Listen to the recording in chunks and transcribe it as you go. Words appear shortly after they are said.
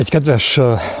Egy kedves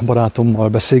barátommal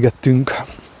beszélgettünk,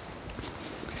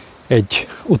 egy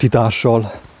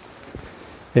utitársal,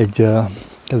 egy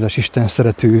kedves Isten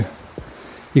szerető,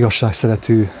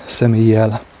 igazságszerető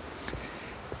személlyel,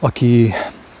 aki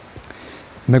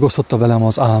megosztotta velem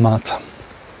az álmát.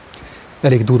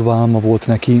 Elég durva álma volt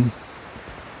neki.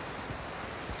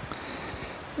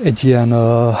 Egy ilyen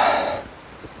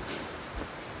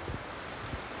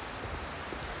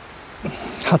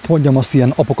hát mondjam azt,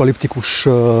 ilyen apokaliptikus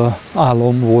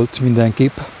álom volt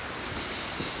mindenképp.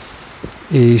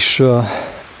 És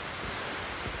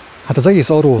hát az egész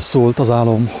arról szólt az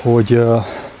álom,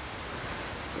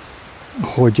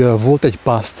 hogy volt egy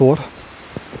pásztor,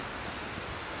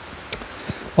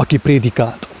 aki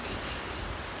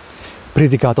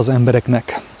prédikált az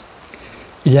embereknek.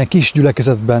 Egy ilyen kis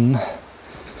gyülekezetben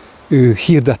ő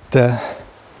hirdette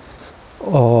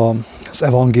az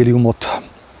evangéliumot,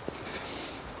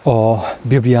 a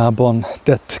Bibliában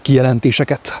tett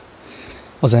kijelentéseket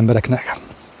az embereknek.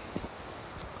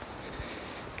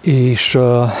 És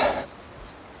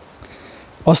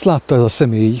azt látta ez a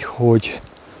személy, hogy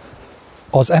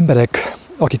az emberek,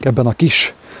 akik ebben a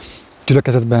kis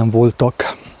gyülekezetben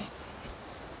voltak,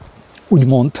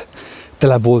 úgymond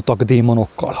tele voltak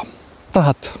démonokkal.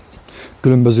 Tehát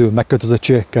különböző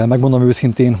megkötözöttségekkel. Megmondom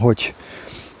őszintén, hogy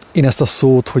én ezt a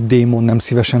szót, hogy démon nem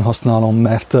szívesen használom,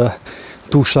 mert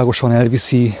túlságosan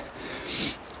elviszi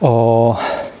a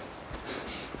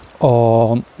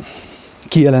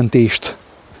kijelentést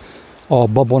a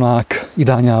babonák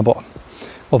irányába,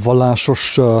 a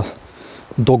vallásos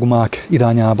dogmák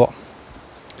irányába.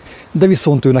 De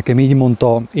viszont ő nekem így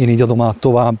mondta, én így adom át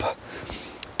tovább.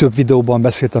 Több videóban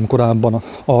beszéltem korábban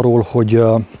arról, hogy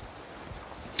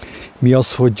mi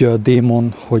az, hogy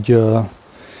démon, hogy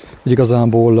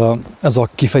igazából ez a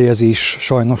kifejezés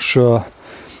sajnos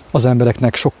az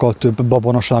embereknek sokkal több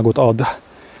babonaságot ad,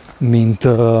 mint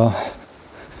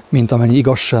amennyi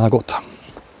igazságot.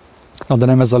 Na, de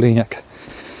nem ez a lényeg.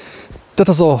 Tehát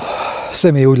az a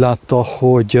személy úgy látta,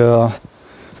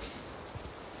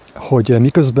 hogy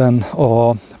miközben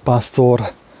a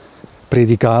pásztor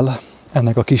prédikál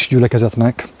ennek a kis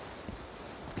gyülekezetnek,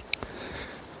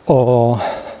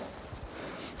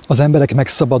 az emberek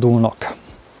megszabadulnak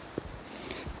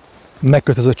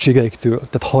megkötözöttségeiktől.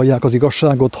 Tehát hallják az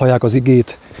igazságot, hallják az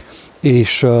igét,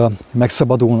 és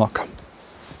megszabadulnak.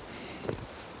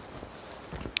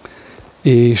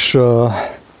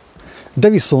 De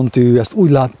viszont ő ezt úgy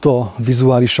látta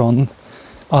vizuálisan,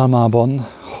 álmában,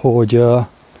 hogy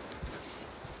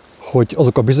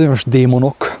azok a bizonyos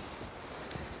démonok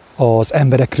az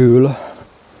emberekről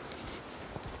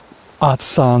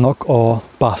átszállnak a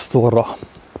pásztorra.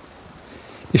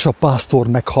 És a pásztor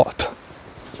meghalt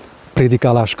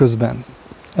prédikálás közben.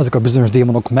 Ezek a bizonyos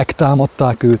démonok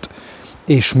megtámadták őt,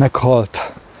 és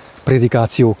meghalt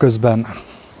prédikáció közben.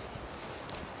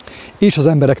 És az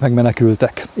emberek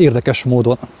megmenekültek, érdekes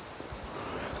módon.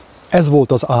 Ez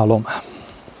volt az álom.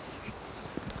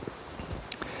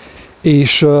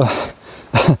 És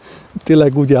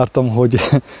tényleg úgy jártam, hogy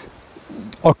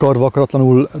akarva,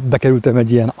 akaratlanul bekerültem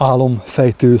egy ilyen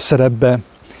álomfejtő szerepbe.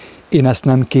 Én ezt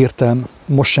nem kértem,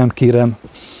 most sem kérem,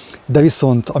 de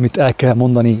viszont amit el kell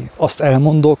mondani,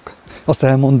 azt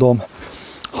elmondom.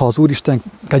 Ha az Úristen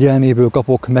kegyelméből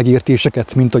kapok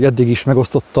megértéseket, mint ahogy eddig is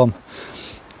megosztottam,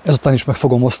 ezután is meg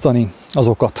fogom osztani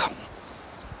azokat.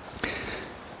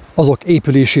 Azok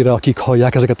épülésére, akik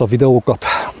hallják ezeket a videókat.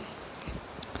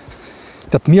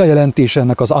 Tehát mi a jelentés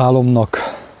ennek az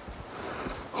álomnak,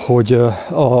 hogy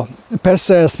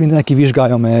persze ezt mindenki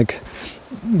vizsgálja meg,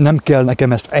 nem kell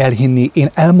nekem ezt elhinni, én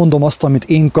elmondom azt, amit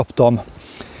én kaptam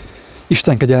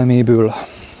Isten kegyelméből.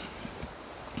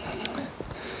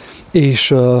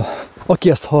 És aki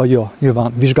ezt hallja,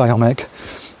 nyilván vizsgálja meg,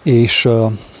 és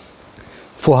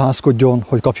fohászkodjon,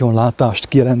 hogy kapjon látást,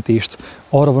 kijelentést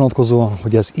arra vonatkozóan,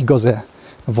 hogy ez igaz-e,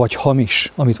 vagy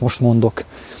hamis, amit most mondok.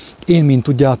 Én, mint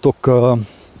tudjátok,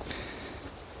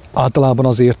 általában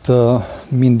azért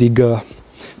mindig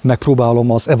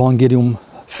megpróbálom az evangélium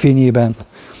fényében,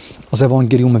 az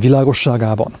evangélium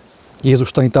világosságában,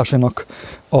 Jézus tanításainak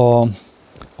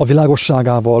a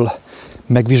világosságával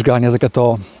megvizsgálni ezeket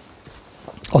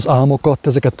az álmokat,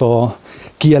 ezeket a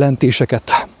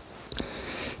kijelentéseket.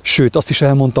 Sőt, azt is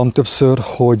elmondtam többször,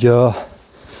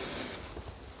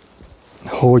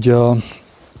 hogy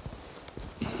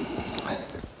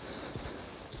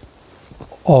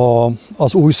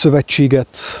az új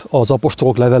szövetséget, az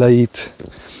apostolok leveleit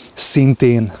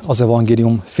szintén az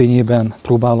evangélium fényében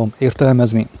próbálom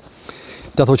értelmezni.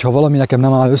 Tehát, hogyha valami nekem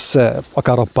nem áll össze,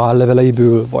 akár a Pál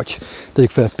leveleiből, vagy tegyük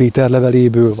fel Péter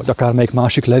leveléből, vagy akár melyik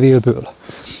másik levélből,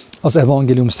 az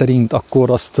evangélium szerint, akkor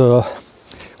azt,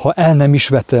 ha el nem is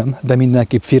vetem, de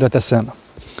mindenképp félreteszem.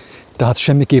 Tehát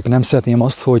semmiképp nem szeretném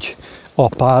azt, hogy a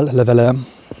Pál levele,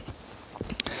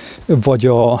 vagy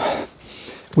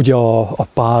ugye a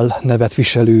Pál nevet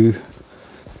viselő,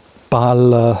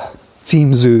 Pál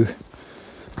címző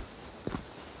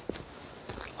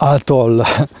által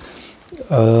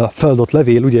feladott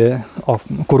levél, ugye a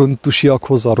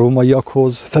korintusiakhoz, a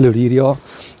rómaiakhoz felülírja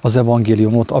az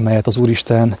evangéliumot, amelyet az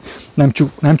Úristen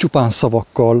nem csupán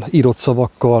szavakkal, írott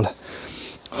szavakkal,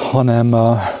 hanem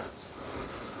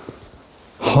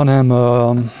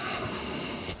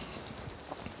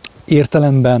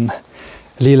értelemben,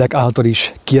 lélek által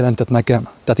is kijelentett nekem.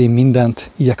 Tehát én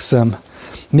mindent igyekszem,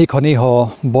 még ha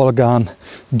néha balgán,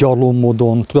 gyarló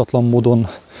módon, tudatlan módon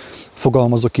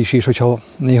fogalmazok is, és hogyha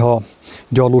néha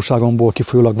gyarlóságomból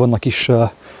kifolyólag vannak is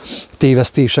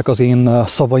tévesztések az én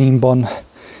szavaimban,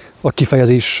 a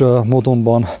kifejezés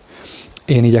módonban,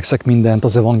 én igyekszek mindent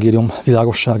az evangélium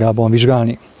világosságában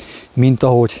vizsgálni, mint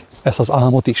ahogy ezt az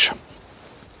álmot is.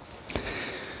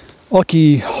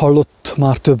 Aki hallgatott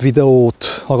már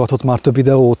több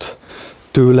videót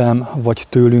tőlem, vagy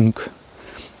tőlünk,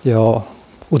 a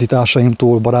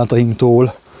uditársaimtól,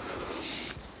 barátaimtól,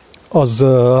 az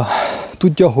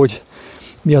tudja, hogy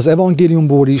mi az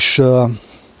evangéliumból is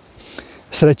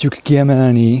szeretjük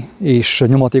kiemelni és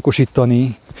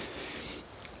nyomatékosítani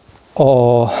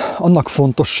annak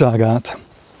fontosságát,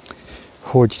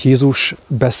 hogy Jézus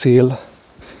beszél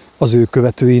az ő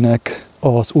követőinek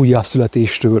az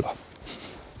újjászületéstől.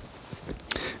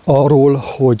 Arról,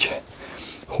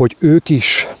 hogy ők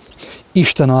is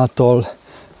Isten által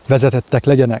vezetettek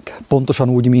legyenek, pontosan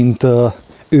úgy, mint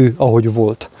ő, ahogy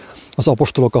volt. Az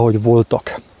apostolok, ahogy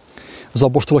voltak. Az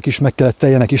apostolok is meg kellett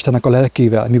teljenek Istennek a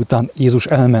lelkével, miután Jézus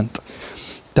elment.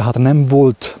 Tehát nem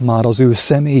volt már az ő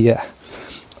személye,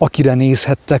 akire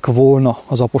nézhettek volna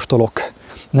az apostolok.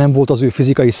 Nem volt az ő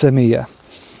fizikai személye.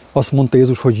 Azt mondta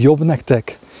Jézus, hogy jobb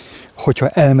nektek, hogyha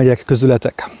elmegyek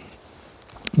közületek.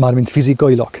 Mármint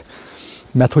fizikailag.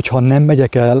 Mert hogyha nem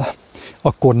megyek el,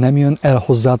 akkor nem jön el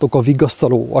hozzátok a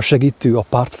vigasztaló, a segítő, a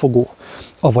pártfogó,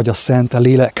 avagy a szent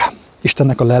lélek,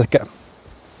 Istennek a lelke.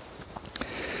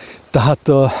 Tehát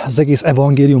az egész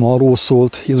evangélium arról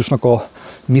szólt, Jézusnak a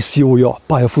missziója,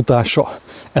 pályafutása,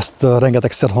 ezt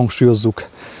rengetegszer hangsúlyozzuk,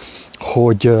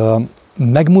 hogy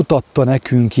megmutatta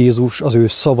nekünk Jézus az ő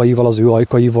szavaival, az ő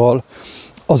ajkaival,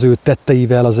 az ő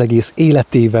tetteivel, az egész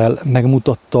életével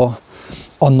megmutatta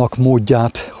annak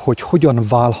módját, hogy hogyan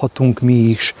válhatunk mi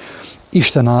is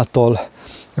Isten által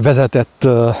vezetett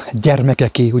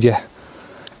gyermekeké, ugye?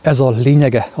 Ez a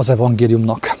lényege az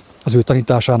evangéliumnak, az ő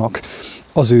tanításának,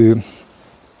 az ő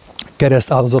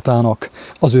kereszt áldozatának,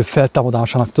 az ő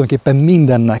feltámadásának, tulajdonképpen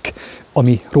mindennek,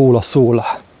 ami róla szól.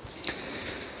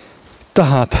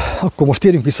 Tehát, akkor most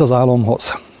térjünk vissza az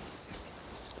álomhoz.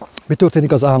 Mi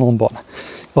történik az álomban?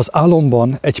 Az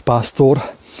álomban egy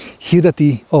pásztor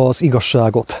hirdeti az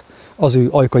igazságot az ő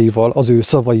ajkaival, az ő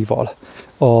szavaival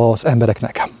az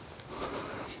embereknek.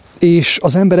 És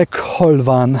az emberek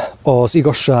halván az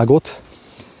igazságot,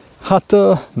 hát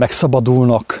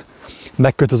megszabadulnak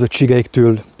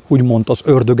megkötözöttségeiktől, úgymond az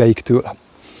ördögeiktől.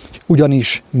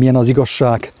 Ugyanis milyen az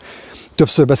igazság?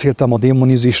 Többször beszéltem a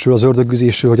démonizmusról, az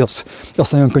ördögüzésről, hogy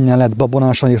azt nagyon könnyen lehet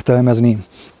babonásan értelmezni,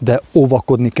 de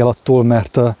óvakodni kell attól,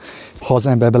 mert ha az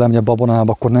ember belemegy a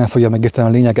babonába, akkor nem fogja megérteni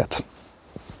a lényeget.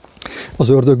 Az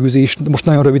ördögüzés, most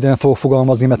nagyon röviden fogok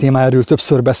fogalmazni, mert én már erről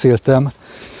többször beszéltem.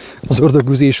 Az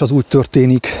ördögüzés az úgy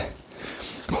történik,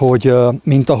 hogy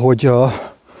mint ahogy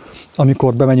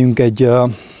amikor bemegyünk egy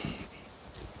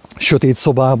sötét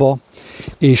szobába,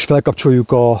 és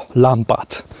felkapcsoljuk a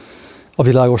lámpát, a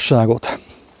világosságot.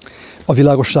 A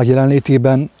világosság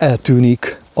jelenlétében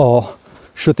eltűnik a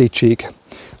sötétség.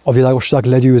 A világosság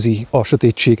legyőzi a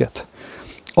sötétséget.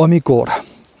 Amikor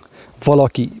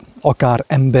valaki, akár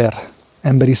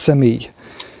emberi személy,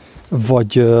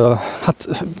 vagy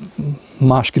hát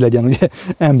máski legyen, ugye,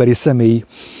 emberi személy,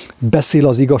 beszél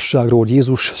az igazságról,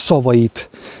 Jézus szavait,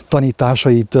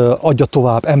 tanításait adja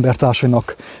tovább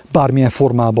embertársainak bármilyen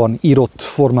formában, írott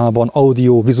formában,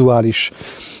 audio, vizuális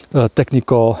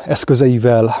technika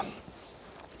eszközeivel,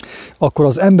 akkor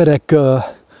az emberek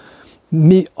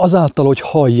azáltal, hogy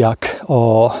hallják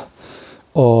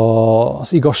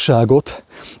az igazságot,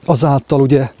 azáltal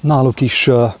ugye náluk is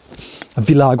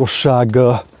világosság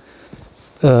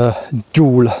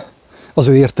gyúl az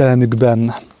ő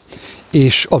értelmükben,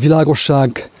 és a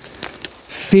világosság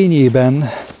fényében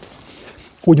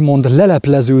úgymond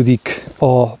lelepleződik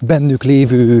a bennük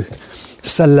lévő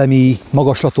szellemi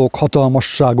magaslatok,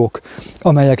 hatalmasságok,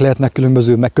 amelyek lehetnek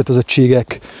különböző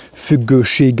megkötözöttségek,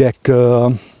 függőségek,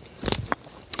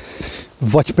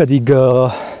 vagy pedig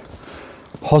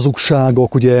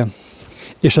hazugságok, ugye,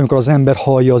 és amikor az ember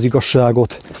hallja az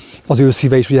igazságot, az ő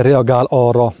szíve is ugye reagál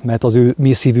arra, mert az ő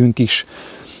mi szívünk is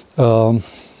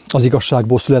az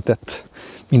igazságból született,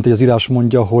 mint hogy az írás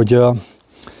mondja, hogy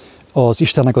az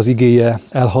Istennek az igéje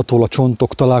elhatol a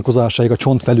csontok találkozásáig, a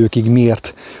csontvelőkig.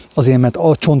 Miért? Azért, mert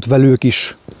a csontvelők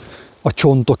is, a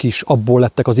csontok is abból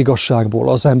lettek az igazságból.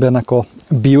 Az embernek a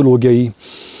biológiai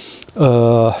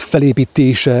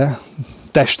felépítése,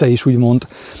 teste is úgymond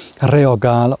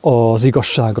reagál az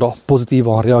igazságra,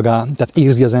 pozitívan reagál. Tehát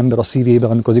érzi az ember a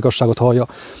szívében, amikor az igazságot hallja,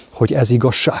 hogy ez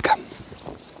igazság.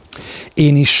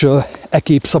 Én is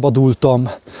ekképp szabadultam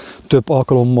több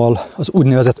alkalommal az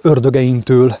úgynevezett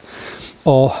ördögeimtől,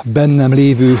 a bennem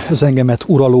lévő, az engemet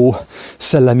uraló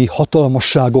szellemi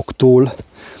hatalmasságoktól,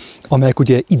 amelyek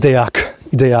ugye ideák,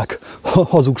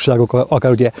 hazugságok,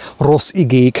 akár ugye rossz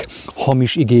igék,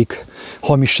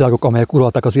 hamisságok, amelyek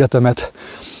uralták az életemet,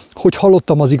 hogy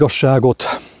hallottam az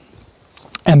igazságot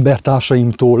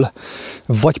embertársaimtól,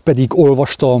 vagy pedig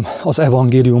olvastam az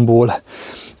evangéliumból,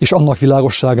 és annak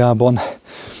világosságában,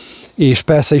 és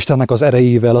persze Istennek az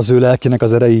erejével, az ő lelkének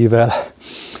az erejével,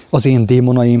 az én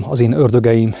démonaim, az én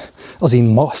ördögeim, az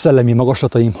én szellemi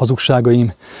magaslataim,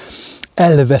 hazugságaim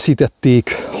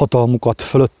elveszítették hatalmukat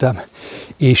fölöttem,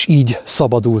 és így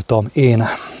szabadultam én.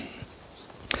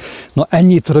 Na,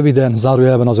 ennyit röviden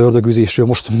zárójelben az ördögüzésről.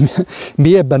 Most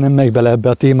mélyebben nem megy bele ebbe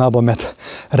a témába, mert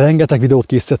rengeteg videót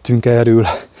készítettünk erről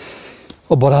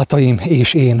a barátaim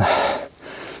és én.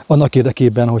 Annak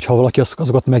érdekében, hogy ha valaki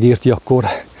azokat megérti, akkor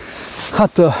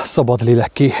hát szabad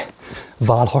lélekké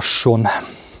válhasson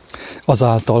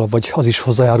azáltal, vagy az is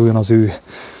hozzájáruljon az ő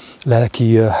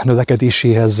lelki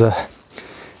növekedéséhez,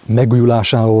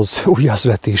 megújulásához,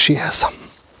 újjászületéséhez.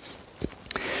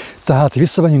 Tehát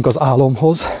visszamegyünk az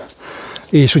álomhoz,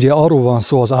 és ugye arról van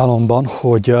szó az álomban,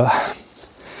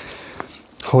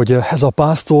 hogy ez a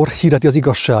pásztor hirdeti az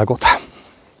igazságot.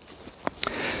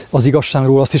 Az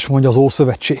igazságról azt is mondja az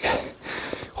Ószövetség,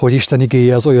 hogy Isten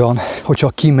igéje az olyan, hogyha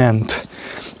kiment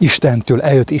Istentől,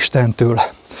 eljött Istentől,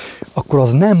 akkor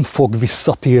az nem fog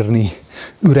visszatérni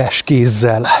üres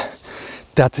kézzel.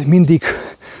 Tehát mindig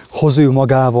hoz ő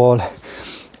magával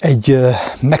egy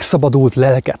megszabadult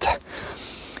lelket,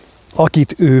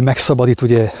 akit ő megszabadít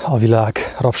ugye a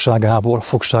világ rabságából,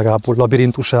 fogságából,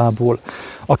 labirintusából,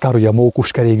 akár ugye a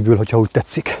mókuskerékből, hogyha úgy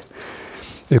tetszik.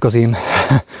 Ők az én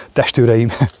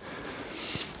testőreim.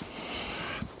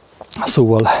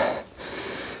 Szóval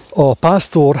a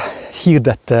pásztor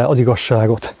hirdette az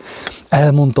igazságot,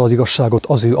 elmondta az igazságot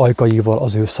az ő ajkaival,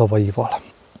 az ő szavaival.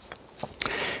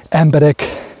 Emberek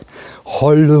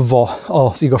hallva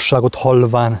az igazságot,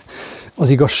 hallván az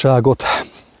igazságot,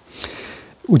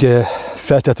 ugye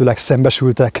feltetőleg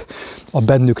szembesültek a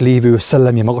bennük lévő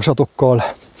szellemi magaslatokkal,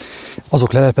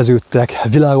 azok lelepeződtek,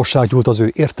 világosság gyújt az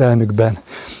ő értelmükben,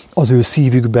 az ő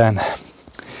szívükben,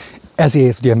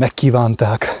 ezért ugye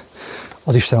megkívánták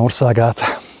az Isten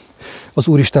országát, az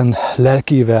Úristen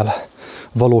lelkével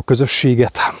való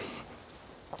közösséget,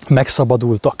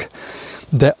 megszabadultak.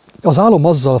 De az álom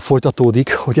azzal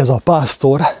folytatódik, hogy ez a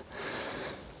pásztor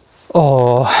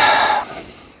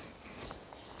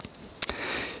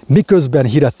miközben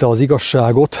hirdette az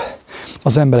igazságot,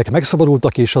 az emberek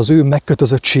megszabadultak, és az ő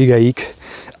megkötözöttségeik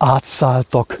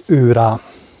átszálltak ő rá,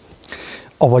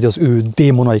 avagy az ő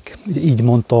démonaik, így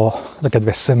mondta a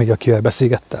kedves személy, akivel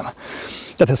beszélgettem.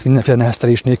 Tehát ezt mindenféle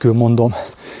neheztelés nélkül mondom,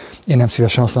 én nem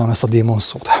szívesen használom ezt a démon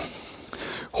szót.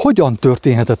 Hogyan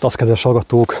történhetett az, kedves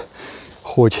hallgatók,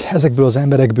 hogy ezekből az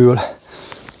emberekből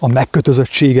a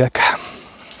megkötözöttségek,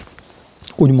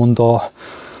 úgymond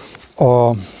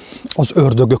az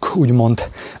ördögök úgymond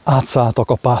átszálltak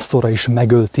a pásztorra és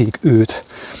megölték őt.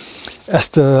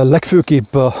 Ezt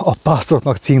legfőképp a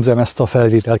pásztoroknak címzem, ezt a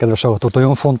felvételt, kedves hallgatók.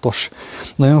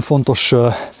 Nagyon fontos,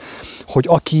 hogy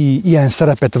aki ilyen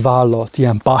szerepet vállalt,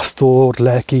 ilyen pásztor,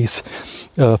 lelkész,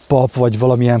 pap, vagy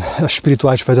valamilyen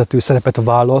spirituális vezető szerepet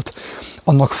vállalt,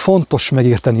 annak fontos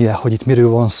megértenie, hogy itt miről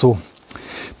van szó.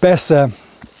 Persze,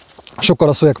 sokan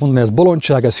azt fogják mondani, ez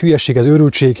bolondság, ez hülyeség, ez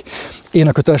őrültség. Én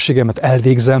a kötelességemet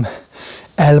elvégzem,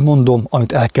 elmondom,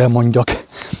 amit el kell mondjak,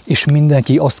 és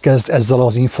mindenki azt kezd ezzel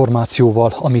az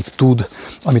információval, amit tud,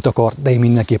 amit akar, de én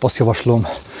mindenképp azt javaslom,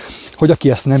 hogy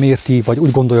aki ezt nem érti, vagy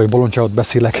úgy gondolja, hogy bolondságot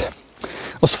beszélek,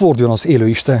 az forduljon az élő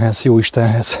Istenhez, jó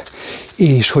Istenhez,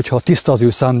 és hogyha tiszta az ő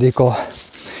szándéka,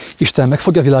 Isten meg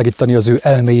fogja világítani az ő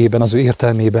elméjében, az ő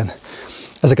értelmében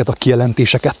ezeket a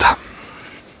kijelentéseket.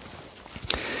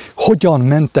 Hogyan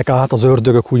mentek át az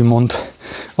ördögök, úgymond,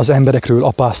 az emberekről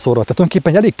a pásztorra? Tehát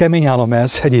tulajdonképpen elég kemény álom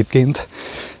ez egyébként,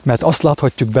 mert azt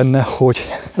láthatjuk benne, hogy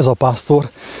ez a pásztor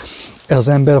ez az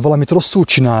ember valamit rosszul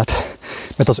csinált,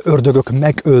 mert az ördögök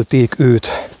megölték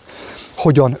őt.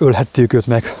 Hogyan ölhették őt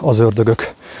meg az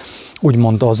ördögök? Úgy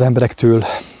mondta az emberektől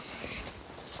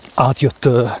átjött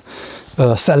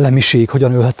szellemiség,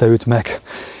 hogyan ölhette őt meg.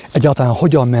 Egyáltalán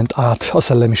hogyan ment át a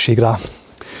szellemiség rá.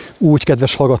 Úgy,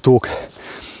 kedves hallgatók,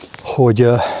 hogy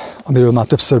amiről már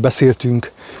többször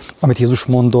beszéltünk, amit Jézus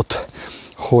mondott,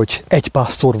 hogy egy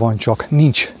pásztor van csak,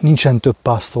 nincsen több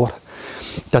pásztor.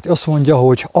 Tehát azt mondja,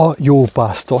 hogy a jó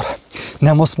pásztor.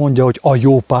 Nem azt mondja, hogy a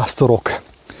jó pásztorok,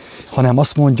 hanem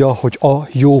azt mondja, hogy a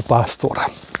jó pásztor.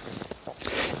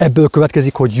 Ebből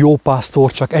következik, hogy jó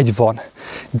pásztor csak egy van.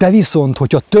 De viszont,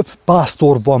 hogyha több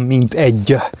pásztor van, mint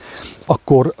egy,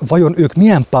 akkor vajon ők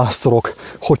milyen pásztorok,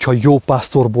 hogyha jó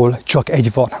pásztorból csak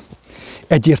egy van?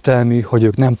 Egyértelmű, hogy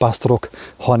ők nem pásztorok,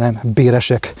 hanem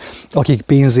béresek, akik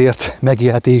pénzért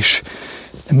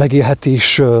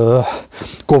megélhetés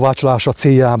kovácsolása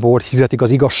céljából hirdetik az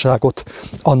igazságot,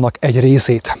 annak egy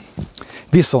részét.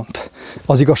 Viszont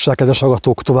az igazság, kedves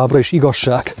hallgatók, továbbra is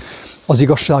igazság. Az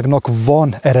igazságnak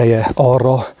van ereje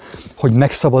arra, hogy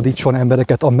megszabadítson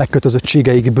embereket a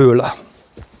megkötözöttségeikből.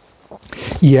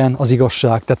 Ilyen az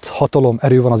igazság, tehát hatalom,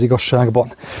 erő van az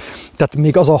igazságban. Tehát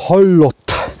még az a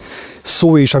hallott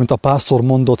szó is, amit a pásztor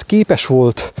mondott, képes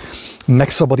volt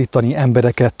megszabadítani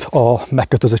embereket a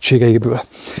megkötözöttségeikből.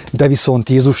 De viszont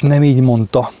Jézus nem így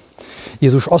mondta.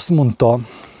 Jézus azt mondta,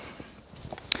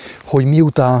 hogy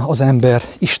miután az ember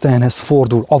Istenhez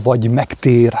fordul, avagy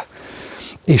megtér,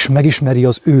 és megismeri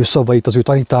az ő szavait, az ő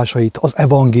tanításait, az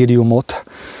evangéliumot,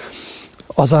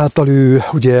 azáltal ő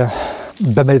ugye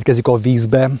bemerítkezik a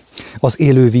vízbe, az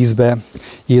élő vízbe,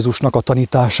 Jézusnak a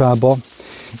tanításába,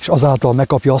 és azáltal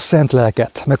megkapja a szent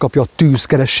lelket, megkapja a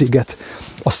tűzkerességet,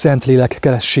 a szent lélek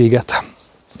kerességet.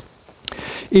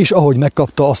 És ahogy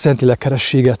megkapta a Szentlélek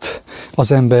kerességet,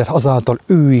 az ember azáltal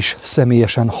ő is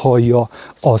személyesen hallja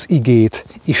az igét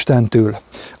Istentől,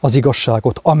 az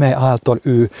igazságot, amely által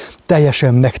ő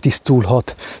teljesen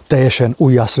megtisztulhat, teljesen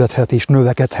újjászülethet és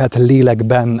növekedhet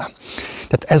lélekben.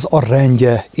 Tehát ez a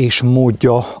rendje és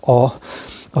módja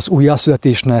az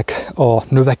újjászületésnek, a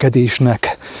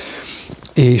növekedésnek,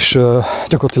 és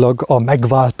gyakorlatilag a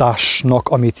megváltásnak,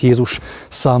 amit Jézus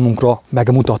számunkra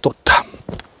megmutatott.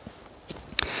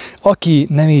 Aki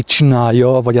nem így csinálja,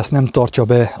 vagy ezt nem tartja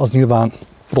be, az nyilván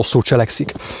rosszul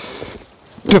cselekszik.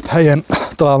 Több helyen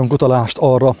találunk utalást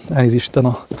arra, elnézést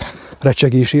a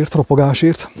recsegésért,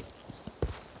 ropogásért.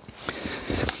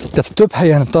 Tehát több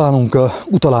helyen találunk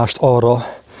utalást arra,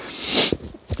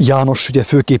 János, ugye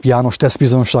főképp János tesz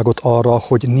bizonyságot arra,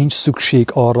 hogy nincs szükség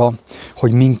arra,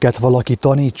 hogy minket valaki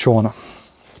tanítson.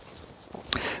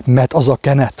 Mert az a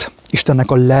kenet,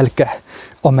 Istennek a lelke,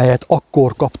 amelyet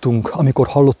akkor kaptunk, amikor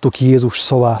hallottuk Jézus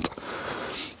szavát,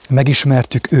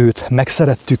 megismertük őt,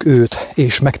 megszerettük őt,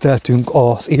 és megteltünk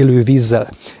az élő vízzel.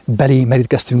 Belé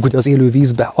merítkeztünk ugye az élő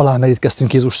vízbe, alá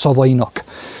merítkeztünk Jézus szavainak,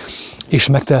 és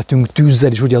megteltünk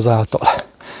tűzzel is ugye azáltal,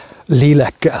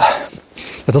 lélekkel.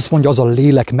 Tehát azt mondja, az a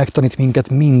lélek megtanít minket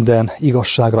minden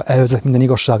igazságra, elvezet minden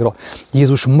igazságra.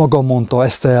 Jézus maga mondta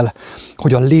ezt el,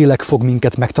 hogy a lélek fog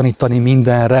minket megtanítani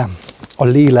mindenre. A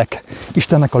lélek,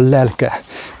 Istennek a lelke.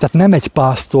 Tehát nem egy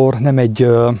pásztor, nem egy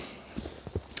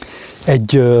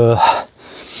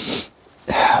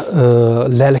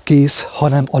lelkész,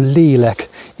 hanem a lélek,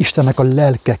 Istennek a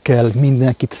lelke kell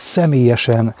mindenkit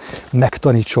személyesen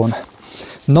megtanítson.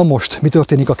 Na most, mi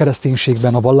történik a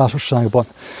kereszténységben, a vallásosságban?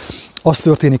 Az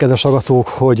történik, kedves hallgatók,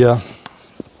 hogy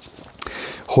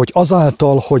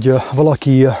azáltal, hogy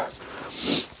valaki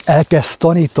elkezd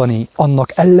tanítani,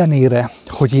 annak ellenére,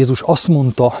 hogy Jézus azt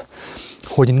mondta,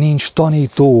 hogy nincs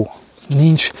tanító,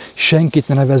 nincs senkit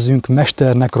ne nevezzünk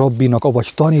mesternek, rabbinak,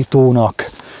 avagy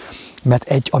tanítónak, mert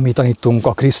egy, amit tanítunk,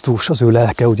 a Krisztus, az ő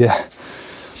lelke, ugye,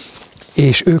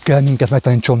 és ő kell minket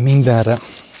megtanítson mindenre.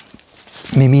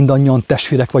 Mi mindannyian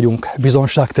testvérek vagyunk,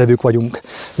 bizonságtevők vagyunk,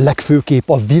 legfőképp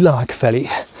a világ felé.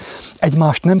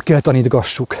 Egymást nem kell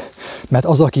tanítgassuk, mert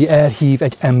az, aki elhív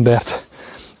egy embert,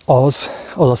 az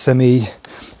a személy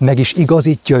meg is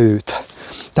igazítja őt.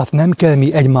 Tehát nem kell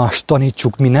mi egymást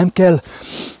tanítsuk, mi nem kell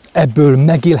ebből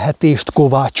megélhetést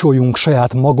kovácsoljunk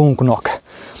saját magunknak,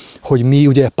 hogy mi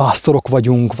ugye pásztorok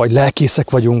vagyunk, vagy lelkészek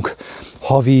vagyunk,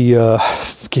 havi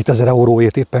 2000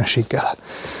 euróért éppenséggel.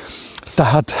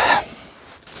 Tehát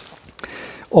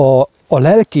a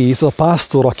lelkész, a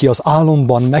pásztor, aki az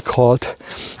álomban meghalt,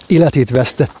 életét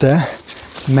vesztette,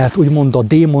 mert úgymond a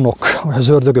démonok, az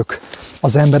ördögök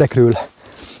az emberekről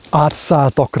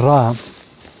átszálltak rá.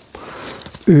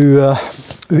 Ő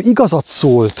igazat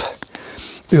szólt,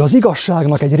 ő az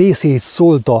igazságnak egy részét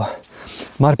szólta,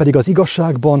 márpedig az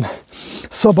igazságban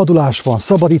Szabadulás van,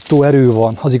 szabadító erő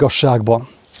van az igazságban.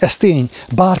 Ez tény,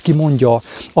 bárki mondja,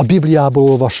 a Bibliából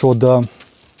olvasod,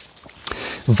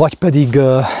 vagy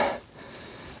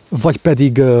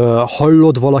pedig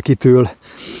hallod valakitől,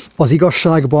 az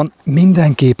igazságban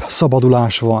mindenképp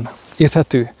szabadulás van.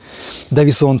 Érthető? De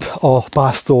viszont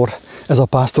ez a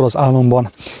pásztor az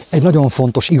álomban egy nagyon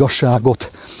fontos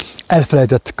igazságot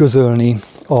elfelejtett közölni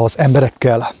az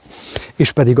emberekkel,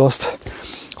 és pedig azt,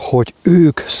 hogy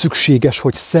ők szükséges,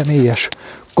 hogy személyes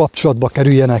kapcsolatba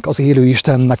kerüljenek az élő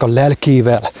Istennek a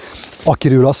lelkével,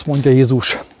 akiről azt mondja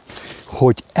Jézus,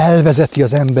 hogy elvezeti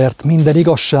az embert minden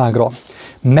igazságra,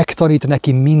 megtanít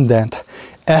neki mindent,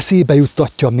 eszébe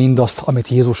juttatja mindazt, amit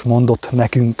Jézus mondott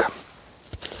nekünk.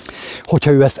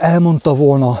 Hogyha ő ezt elmondta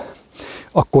volna,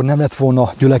 akkor nem lett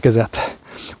volna gyülekezet.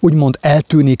 Úgymond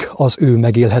eltűnik az ő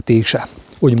megélhetése.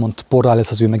 Úgymond porrá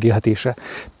lesz az ő megélhetése.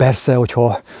 Persze,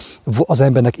 hogyha az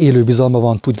embernek élő bizalma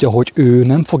van, tudja, hogy ő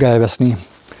nem fog elveszni,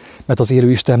 mert az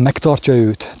élő Isten megtartja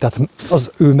őt. Tehát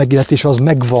az ő megélhetése az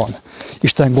megvan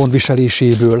Isten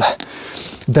gondviseléséből.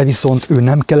 De viszont ő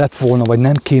nem kellett volna, vagy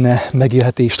nem kéne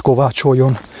megélhetést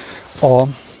kovácsoljon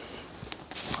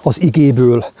az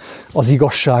igéből, az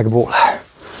igazságból.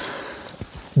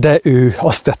 De ő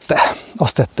azt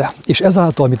tette. És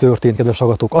ezáltal mi történt, kedves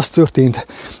hallgatók? Az történt,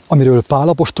 amiről Pál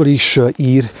apostol is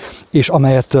ír, és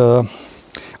amelyet a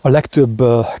legtöbb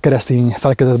keresztény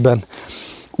felekezetben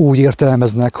úgy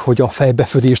értelmeznek, hogy a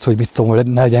fejbefödést, hogy mit tudom,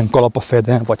 ne legyen kalap a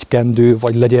fejeden, vagy kendő,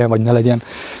 vagy legyen, vagy ne legyen.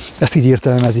 Ezt így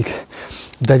értelmezik.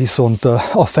 De viszont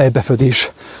a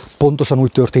fejbefödés pontosan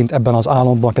úgy történt ebben az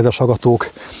álomban, kedves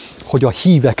hallgatók, hogy a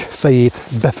hívek fejét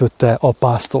befödte a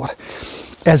pásztor.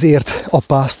 Ezért a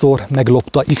pásztor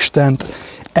meglopta Istent,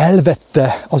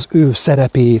 elvette az ő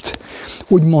szerepét,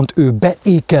 úgymond ő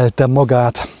beékelte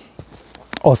magát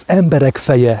az emberek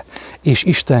feje és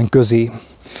Isten közé.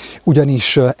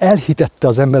 Ugyanis elhitette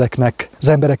az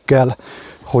emberekkel,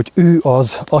 hogy ő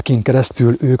az, akin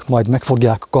keresztül ők majd meg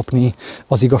fogják kapni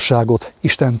az igazságot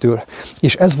Istentől.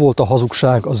 És ez volt a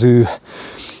hazugság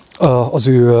az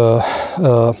ő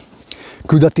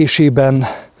küldetésében,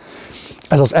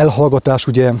 ez az elhallgatás,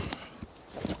 ugye,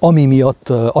 ami miatt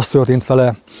az történt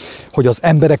vele, hogy az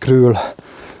emberekről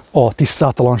a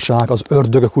tisztátalanság, az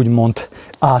ördögök úgymond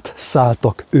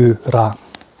átszálltak ő rá.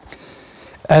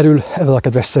 Ezzel a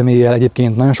kedves személlyel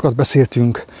egyébként nagyon sokat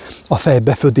beszéltünk a fej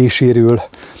befödéséről,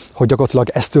 hogy gyakorlatilag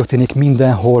ez történik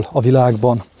mindenhol a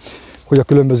világban, hogy a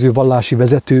különböző vallási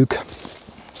vezetők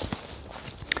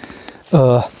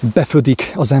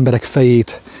befödik az emberek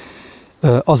fejét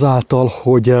azáltal,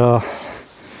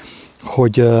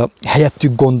 hogy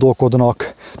helyettük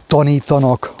gondolkodnak,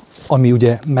 tanítanak, ami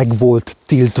ugye meg volt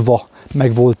tiltva.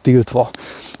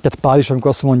 Tehát Pál is, amikor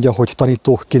azt mondja, hogy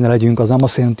tanítók kéne legyünk, az nem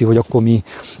azt jelenti, hogy akkor mi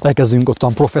elkezdünk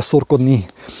ottan professzorkodni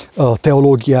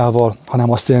teológiával,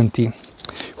 hanem azt jelenti,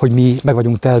 hogy mi meg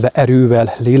vagyunk telve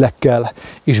erővel, lélekkel,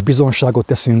 és bizonságot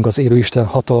teszünk az élő Isten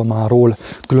hatalmáról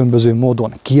különböző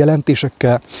módon,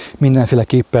 kijelentésekkel,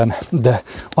 mindenféleképpen, de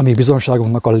a mi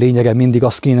bizonságunknak a lényege mindig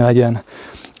az kéne legyen,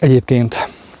 egyébként,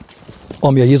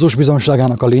 ami a Jézus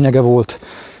bizonságának a lényege volt,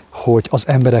 hogy az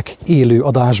emberek élő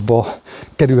adásba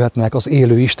kerülhetnek az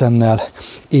élő Istennel,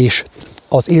 és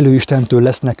az élő Istentől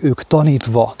lesznek ők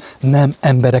tanítva, nem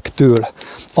emberektől.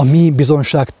 A mi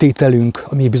bizonságtételünk,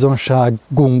 a mi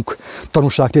bizonságunk,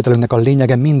 tanúságtételünknek a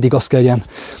lényege mindig az kell legyen,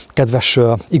 kedves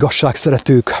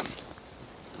igazságszeretők,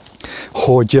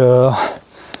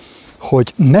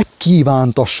 hogy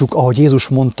megkívántassuk, ahogy Jézus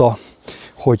mondta,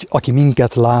 hogy aki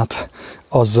minket lát,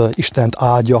 az Istent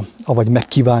áldja, vagy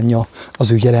megkívánja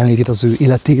az ő jelenlétét az ő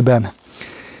életében.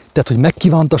 Tehát, hogy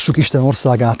megkívántassuk Isten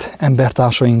országát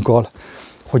embertársainkkal,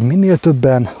 hogy minél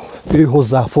többen ő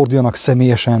hozzá forduljanak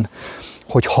személyesen,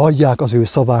 hogy hallják az ő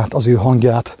szavát, az ő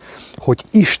hangját, hogy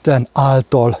Isten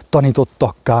által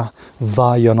tanítottakká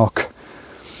váljanak.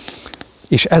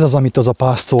 És ez az, amit az a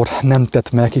pásztor nem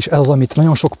tett meg, és ez az, amit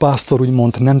nagyon sok pásztor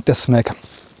úgymond nem tesz meg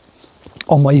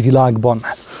a mai világban.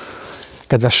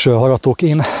 Kedves hallgatók,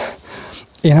 én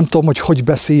nem tudom, hogy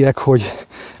beszéljek,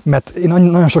 mert én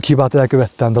nagyon sok hibát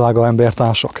elkövettem, drága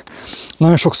embertársak.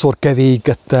 Nagyon sokszor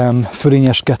kevélykedtem,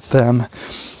 fölényeskedtem,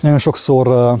 nagyon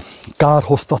sokszor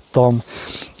kárhoztattam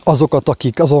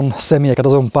azon személyeket,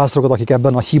 azon pásztorokat, akik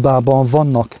ebben a hibában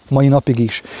vannak mai napig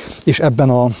is, és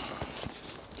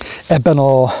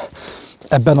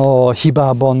ebben a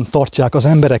hibában tartják az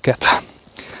embereket.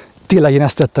 Tényleg én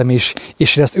ezt tettem is,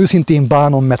 és én ezt őszintén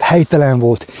bánom, mert helytelen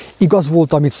volt. Igaz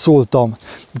volt, amit szóltam,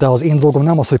 de az én dolgom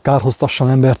nem az, hogy kárhoztassam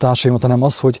embertársaimat, hanem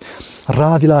az, hogy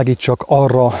rávilágítsak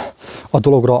arra a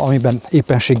dologra, amiben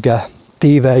éppenséggel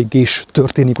tévegés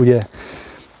történik ugye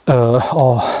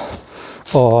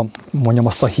mondjam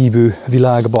azt, a hívő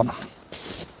világban.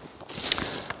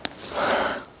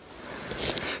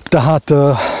 Tehát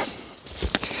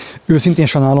őszintén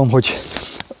sajnálom,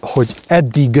 hogy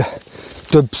eddig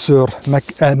többször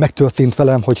megtörtént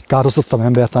velem, hogy károztattam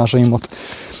embertársaimat,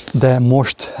 de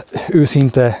most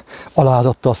őszinte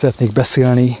alázattal szeretnék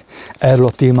beszélni erről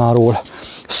a témáról,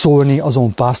 szólni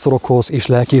azon pásztorokhoz és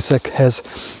lelkészekhez,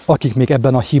 akik még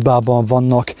ebben a hibában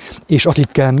vannak, és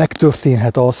akikkel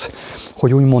megtörténhet az,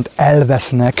 hogy úgymond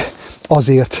elvesznek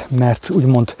azért, mert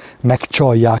úgymond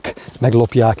megcsalják,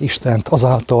 meglopják Istent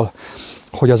azáltal,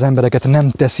 hogy az embereket nem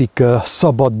teszik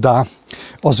szabaddá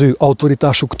az ő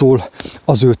autoritásuktól,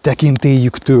 az ő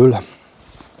tekintélyüktől,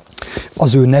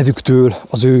 az ő nevüktől,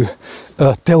 az ő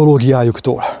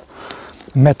teológiájuktól.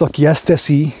 Mert aki ezt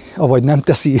teszi, vagy nem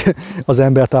teszi az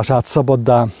embertársát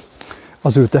szabaddá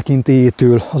az ő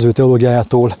tekintélyétől, az ő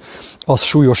teológiájától, az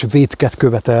súlyos vétket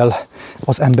követel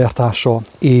az embertársa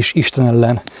és Isten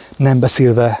ellen, nem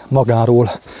beszélve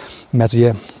magáról, mert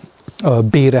ugye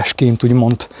béresként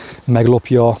úgymond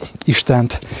meglopja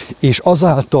Istent, és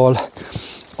azáltal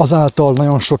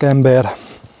nagyon sok ember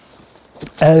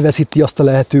elveszíti azt a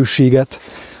lehetőséget,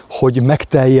 hogy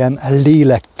megteljen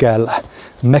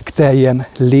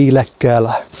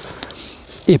lélekkel.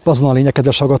 Épp azon a lényeg,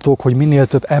 kedves hallgatók, hogy minél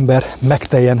több ember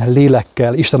megteljen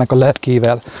lélekkel, Istennek a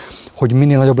lelkével, hogy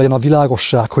minél nagyobb legyen a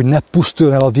világosság, hogy ne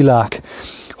pusztuljon el a világ,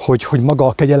 hogy maga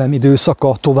a kegyelem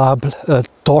időszaka tovább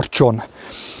tartson.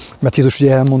 Mert Jézus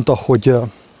ugye elmondta, hogy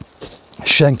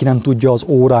senki nem tudja az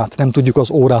órát, nem tudjuk az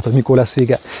órát, hogy mikor lesz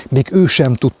vége. Még ő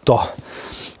sem tudta.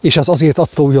 És ez azért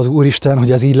adta úgy az Úristen,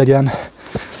 hogy ez így legyen,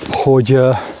 hogy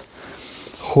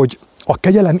a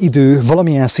kegyelem idő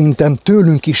valamilyen szinten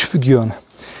tőlünk is függjön.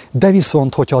 De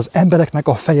viszont, hogyha az embereknek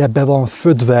a feje be van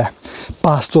födve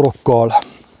pásztorokkal,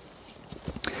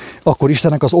 akkor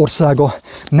Istennek az országa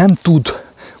nem tud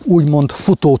úgymond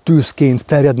futó tűzként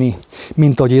terjedni,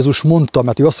 mint ahogy Jézus mondta,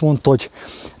 mert ő azt mondta, hogy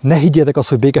ne higgyétek azt,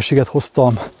 hogy békességet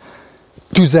hoztam,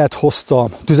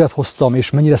 tüzet hoztam, és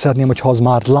mennyire szeretném, hogyha az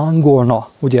már lángolna,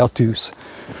 ugye a tűz.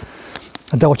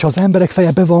 De hogyha az emberek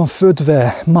feje be van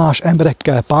födve más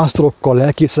emberekkel, pásztorokkal,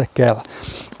 lelkészekkel,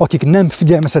 akik nem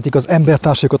figyelmeztetik az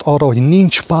embertársaikat arra, hogy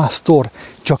nincs pásztor,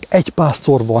 csak egy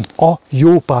pásztor van, a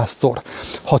jó pásztor.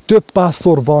 Ha több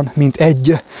pásztor van, mint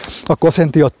egy, akkor azt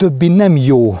jelenti, hogy a többi nem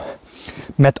jó,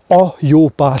 mert a jó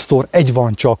pásztor, egy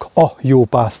van csak, a jó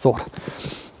pásztor.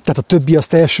 Tehát a többi az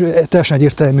teljesen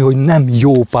egyértelmű, hogy nem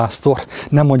jó pásztor,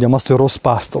 nem mondjam azt, hogy rossz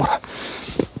pásztor.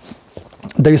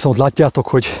 De viszont látjátok,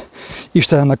 hogy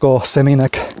Istennek a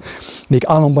személynek még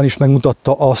álomban is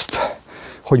megmutatta azt,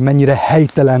 hogy mennyire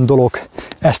helytelen dolog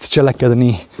ezt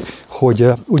cselekedni, hogy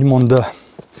úgymond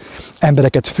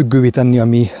embereket függővé tenni a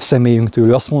mi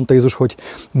személyünktől. Azt mondta Jézus, hogy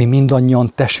mi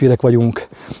mindannyian testvérek vagyunk,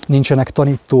 nincsenek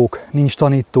tanítók, nincs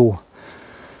tanító,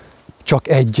 csak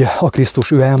egy a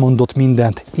Krisztus, ő elmondott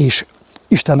mindent, és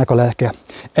Istennek a lelke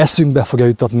eszünkbe fogja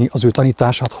jutatni az ő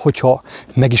tanítását, hogyha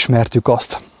megismertük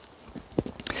azt.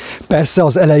 Persze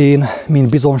az elején, mint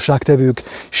bizonságtevők,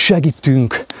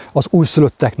 segítünk az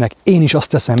újszülötteknek, én is azt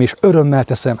teszem, és örömmel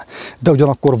teszem, de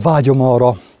ugyanakkor vágyom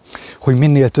arra, hogy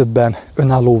minél többen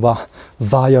önállóvá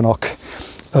váljanak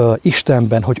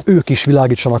Istenben, hogy ők is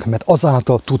világítsanak, mert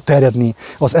azáltal tud terjedni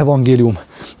az evangélium,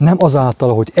 nem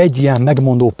azáltal, hogy egy ilyen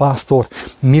megmondó pásztor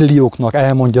millióknak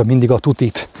elmondja mindig a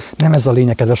tutit. Nem ez a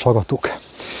lényeg, kedves hallgatók.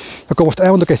 Akkor most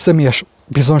elmondok egy személyes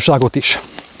bizonságot is.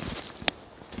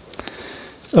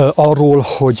 Arról,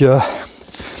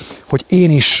 hogy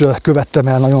én is követtem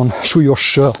el nagyon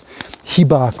súlyos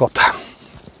hibákat.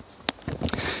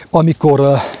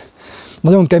 Amikor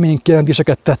nagyon kemény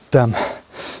kijelentéseket tettem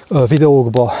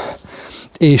videókba,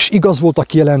 és igaz volt a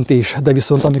kijelentés, de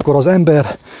viszont amikor az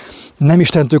ember nem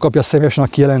Istentől kapja személyesen a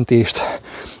kijelentést,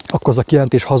 akkor az a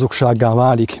kijelentés hazugsággá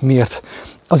válik. Miért?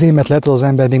 Azért, mert lehet, hogy az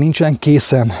ember még nincsen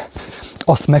készen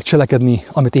azt megcselekedni,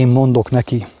 amit én mondok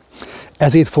neki.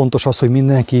 Ezért fontos az, hogy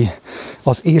mindenki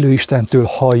az élő Istentől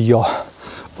hallja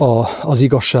az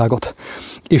igazságot.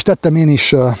 És tettem én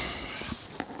is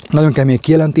nagyon kemény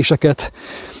kijelentéseket,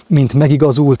 mint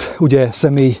megigazult, ugye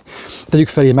személy, tegyük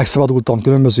felé, megszabadultam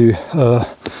különböző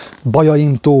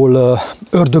bajaimtól,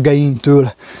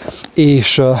 ördögeimtől,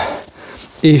 és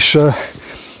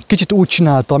kicsit úgy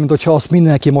csináltam, mintha azt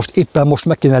mindenki éppen most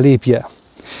meg kéne lépje.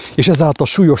 És ezáltal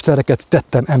súlyos tereket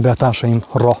tettem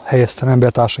embertársaimra, helyeztem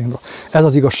embertársaimra. Ez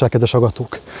az igazság, kedves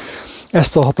hallgatók.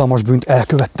 Ezt a hatalmas bűnt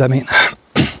elkövettem én.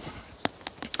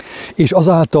 És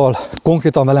azáltal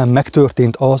konkrétan velem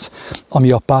megtörtént az,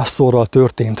 ami a pásztorral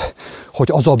történt, hogy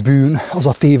az a bűn, az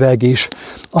a tévegés,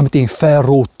 amit én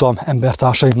felróttam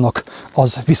embertársaimnak,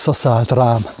 az visszaszállt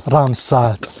rám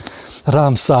szállt.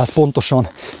 rám szállt pontosan.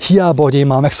 Hiába, hogy én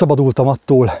már megszabadultam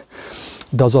attól,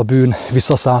 de az a bűn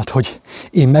visszaszállt, hogy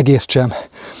én megértsem,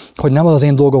 hogy nem az az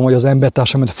én dolgom, hogy az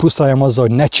embertársamat frusztráljam azzal,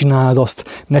 hogy ne csináld azt,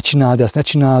 ne csináld ezt, ne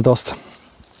csináld azt,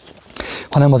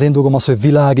 hanem az én dolgom az, hogy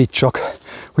világítsak,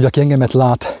 hogy aki engemet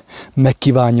lát,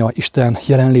 megkívánja Isten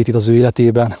jelenlétét az ő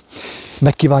életében,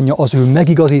 megkívánja az ő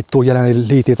megigazító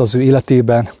jelenlétét az ő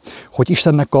életében, hogy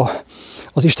Istennek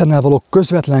az Istennel való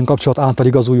közvetlen kapcsolat által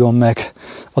igazuljon meg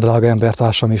a drága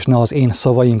embertársam, és ne az én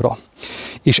szavaimra.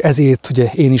 És ezért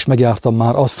ugye én is megjártam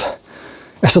már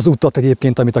ezt az utat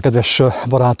egyébként, amit a kedves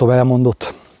barátom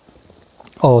elmondott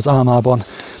az álmában,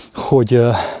 hogy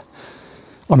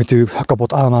amit ő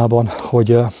kapott álmában,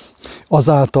 hogy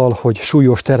azáltal, hogy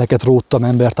súlyos terheket róttam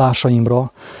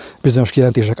embertársaimra, bizonyos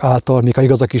kijelentések által, mik a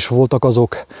igazak is voltak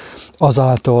azok,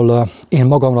 azáltal én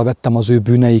magamra vettem az ő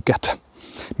bűneiket.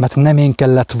 Mert nem én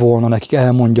kellett volna nekik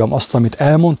elmondjam azt, amit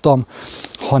elmondtam,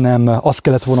 hanem az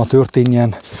kellett volna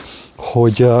történjen,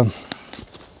 hogy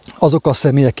azok a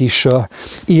személyek is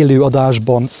élő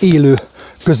adásban, élő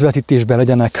közvetítésben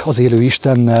legyenek az élő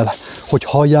Istennel, hogy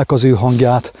hallják az ő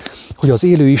hangját, hogy az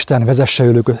élő Isten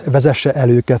vezesse el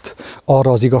őket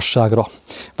arra az igazságra,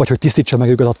 vagy hogy tisztítsa meg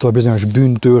őket attól a bizonyos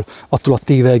bűntől, attól a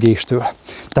tévegéstől.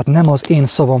 Tehát nem az én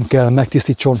szavam kell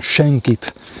megtisztítson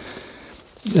senkit,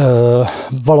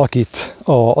 valakit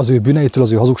az ő bűneitől,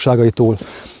 az ő hazugságaitól,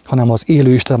 hanem az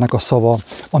élő Istennek a szava,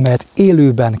 amelyet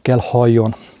élőben kell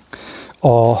halljon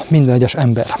a minden egyes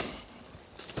ember.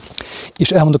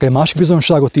 És elmondok egy másik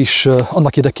bizonyságot is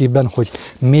annak érdekében, hogy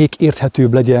még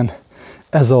érthetőbb legyen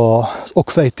ez az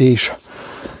okfejtés.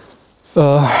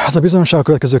 Ez a bizonyság a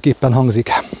következőképpen hangzik.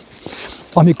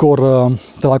 Amikor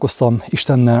találkoztam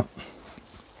Istennel,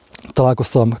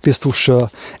 találkoztam Krisztus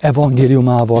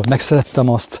evangéliumával, megszerettem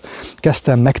azt,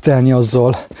 kezdtem megtelni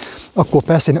azzal, akkor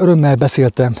persze én örömmel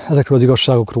beszéltem ezekről az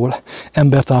igazságokról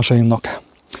embertársaimnak,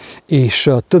 és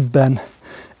többen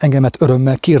engemet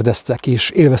örömmel kérdeztek, és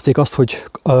élvezték azt, hogy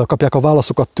kapják a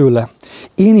válaszokat tőle.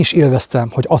 Én is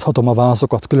élveztem, hogy adhatom a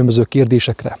válaszokat különböző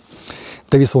kérdésekre,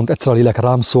 de viszont egyszer a lélek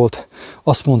rám szólt,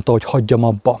 azt mondta, hogy hagyjam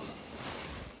abba.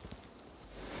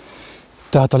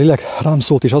 Tehát a lélek rám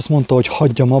szólt, és azt mondta, hogy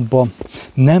hagyjam abba.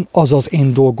 Nem az az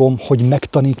én dolgom, hogy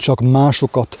megtanítsak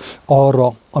másokat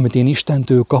arra, amit én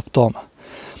Istentől kaptam,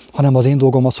 hanem az én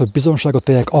dolgom az, hogy bizonságot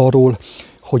tegyek arról,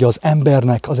 hogy az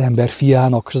embernek, az ember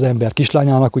fiának, és az ember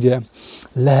kislányának ugye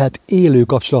lehet élő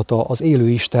kapcsolata az élő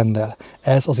Istennel.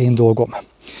 Ez az én dolgom.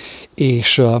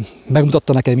 És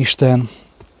megmutatta nekem Isten,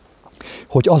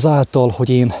 hogy azáltal, hogy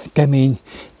én kemény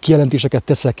kijelentéseket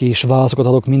teszek és válaszokat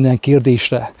adok minden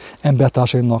kérdésre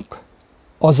embertársaimnak,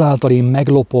 azáltal én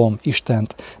meglopom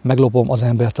Istent, meglopom az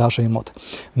embertársaimat.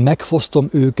 Megfosztom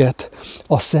őket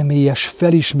a személyes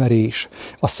felismerés,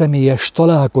 a személyes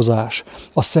találkozás,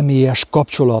 a személyes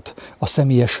kapcsolat, a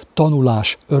személyes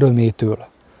tanulás örömétől.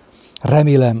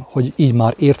 Remélem, hogy így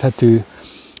már érthető,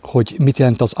 hogy mit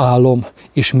jelent az álom,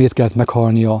 és miért kellett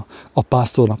meghalnia a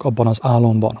pásztornak abban az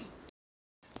álomban.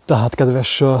 Tehát,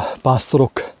 kedves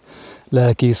pásztorok,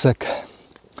 lelkészek,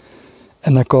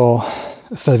 ennek a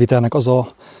felvételnek az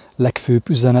a legfőbb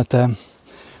üzenete,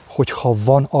 hogyha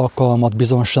van alkalmat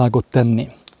bizonságot tenni,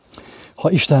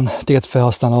 ha Isten téged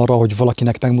felhasznál arra, hogy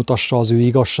valakinek megmutassa az ő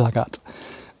igazságát,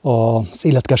 az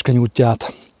élet keskeny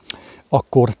útját,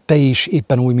 akkor te is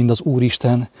éppen úgy, mint az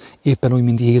Úristen, éppen úgy,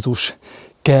 mint Jézus,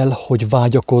 kell, hogy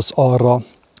vágyakozz arra,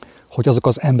 hogy azok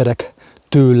az emberek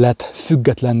tőled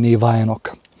függetlenné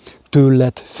váljanak.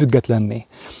 Tőled függetlenné.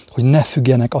 Hogy ne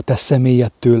függjenek a te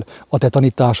személyettől, a te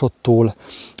tanításodtól,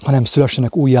 hanem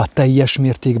szülessenek újjá teljes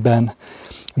mértékben,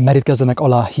 merítkezzenek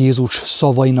alá Jézus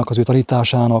szavainak, az ő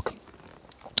tanításának,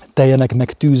 teljenek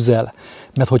meg tűzzel,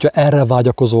 mert hogyha erre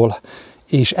vágyakozol,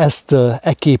 és ezt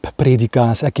ekképp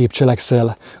prédikálsz, ekképp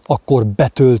cselekszel, akkor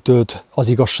betöltöd az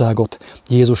igazságot,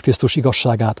 Jézus Krisztus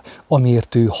igazságát,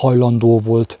 amiért ő hajlandó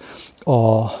volt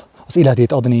az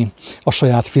életét adni, a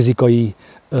saját fizikai,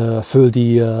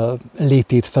 földi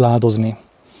létét feláldozni.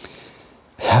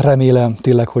 Remélem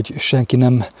tényleg, hogy senki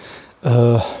nem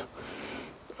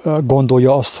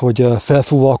gondolja azt, hogy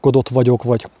felfúvalkodott vagyok,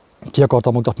 vagy ki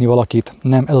akartam mutatni valakit.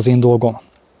 Nem, ez az én dolgom.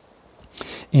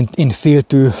 Én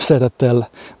féltő szeretettel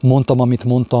mondtam, amit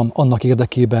mondtam, annak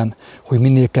érdekében, hogy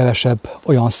minél kevesebb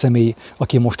olyan személy,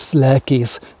 aki most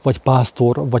lelkész, vagy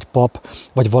pásztor, vagy pap,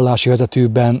 vagy vallási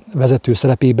vezető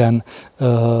szerepében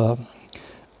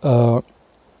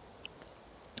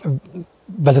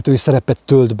vezetői szerepet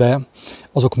tölt be,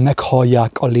 azok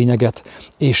meghallják a lényeget,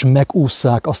 és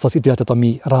megússzák azt az ítéletet,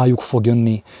 ami rájuk fog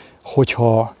jönni,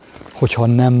 hogyha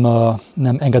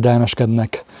nem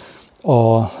engedelmeskednek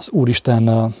az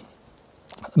Úristen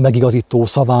megigazító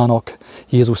szavának,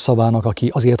 Jézus szavának, aki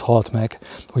azért halt meg,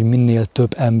 hogy minél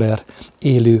több ember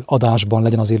élő adásban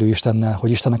legyen az élő Istennel, hogy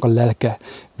Istennek a lelke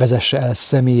vezesse el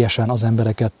személyesen az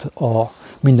embereket a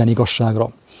minden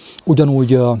igazságra.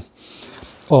 Ugyanúgy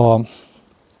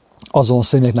azon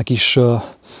személyeknek is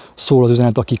szól az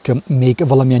üzenet, akik még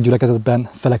valamilyen gyülekezetben,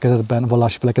 felekezetben,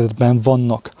 vallási felekezetben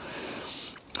vannak,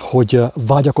 hogy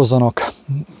vágyakozzanak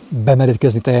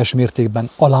bemerítkezni teljes mértékben,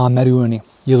 alámerülni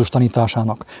Jézus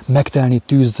tanításának, megtelni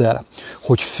tűzzel,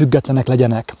 hogy függetlenek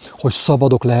legyenek, hogy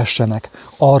szabadok lehessenek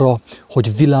arra,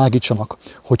 hogy világítsanak,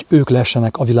 hogy ők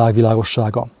lehessenek a világ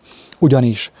világossága.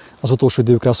 Ugyanis az utolsó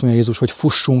időkre azt mondja Jézus, hogy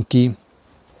fussunk ki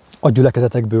a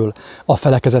gyülekezetekből, a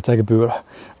felekezetekből,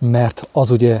 mert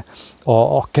az ugye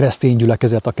a keresztény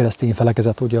gyülekezet, a keresztény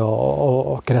felekezet, ugye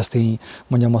a keresztény,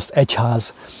 mondjam azt,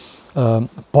 egyház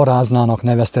paráznának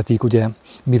neveztetik, ugye,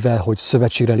 mivel hogy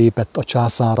szövetségre lépett a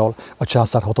császárral, a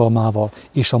császár hatalmával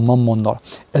és a mammonnal.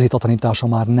 Ezért a tanítása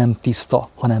már nem tiszta,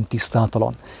 hanem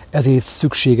tisztátalan. Ezért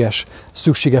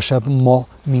szükségesebb ma,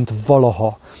 mint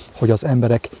valaha, hogy az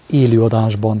emberek élő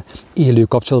adásban, élő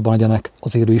kapcsolatban legyenek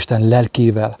az élő Isten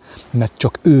lelkével, mert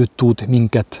csak ő tud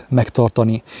minket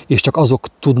megtartani, és csak azok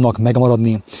tudnak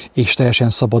megmaradni, és teljesen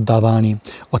szabaddá válni,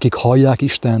 akik hallják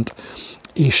Istent,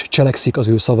 és cselekszik az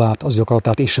ő szavát, az ő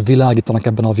akaratát, és világítanak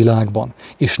ebben a világban,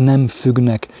 és nem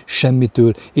függnek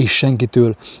semmitől és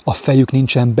senkitől, a fejük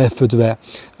nincsen befödve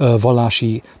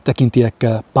vallási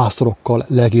tekintélyekkel, pásztorokkal,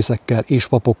 lelkészekkel és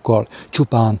papokkal,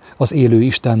 csupán az élő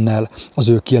Istennel, az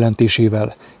ő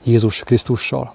kijelentésével, Jézus Krisztussal.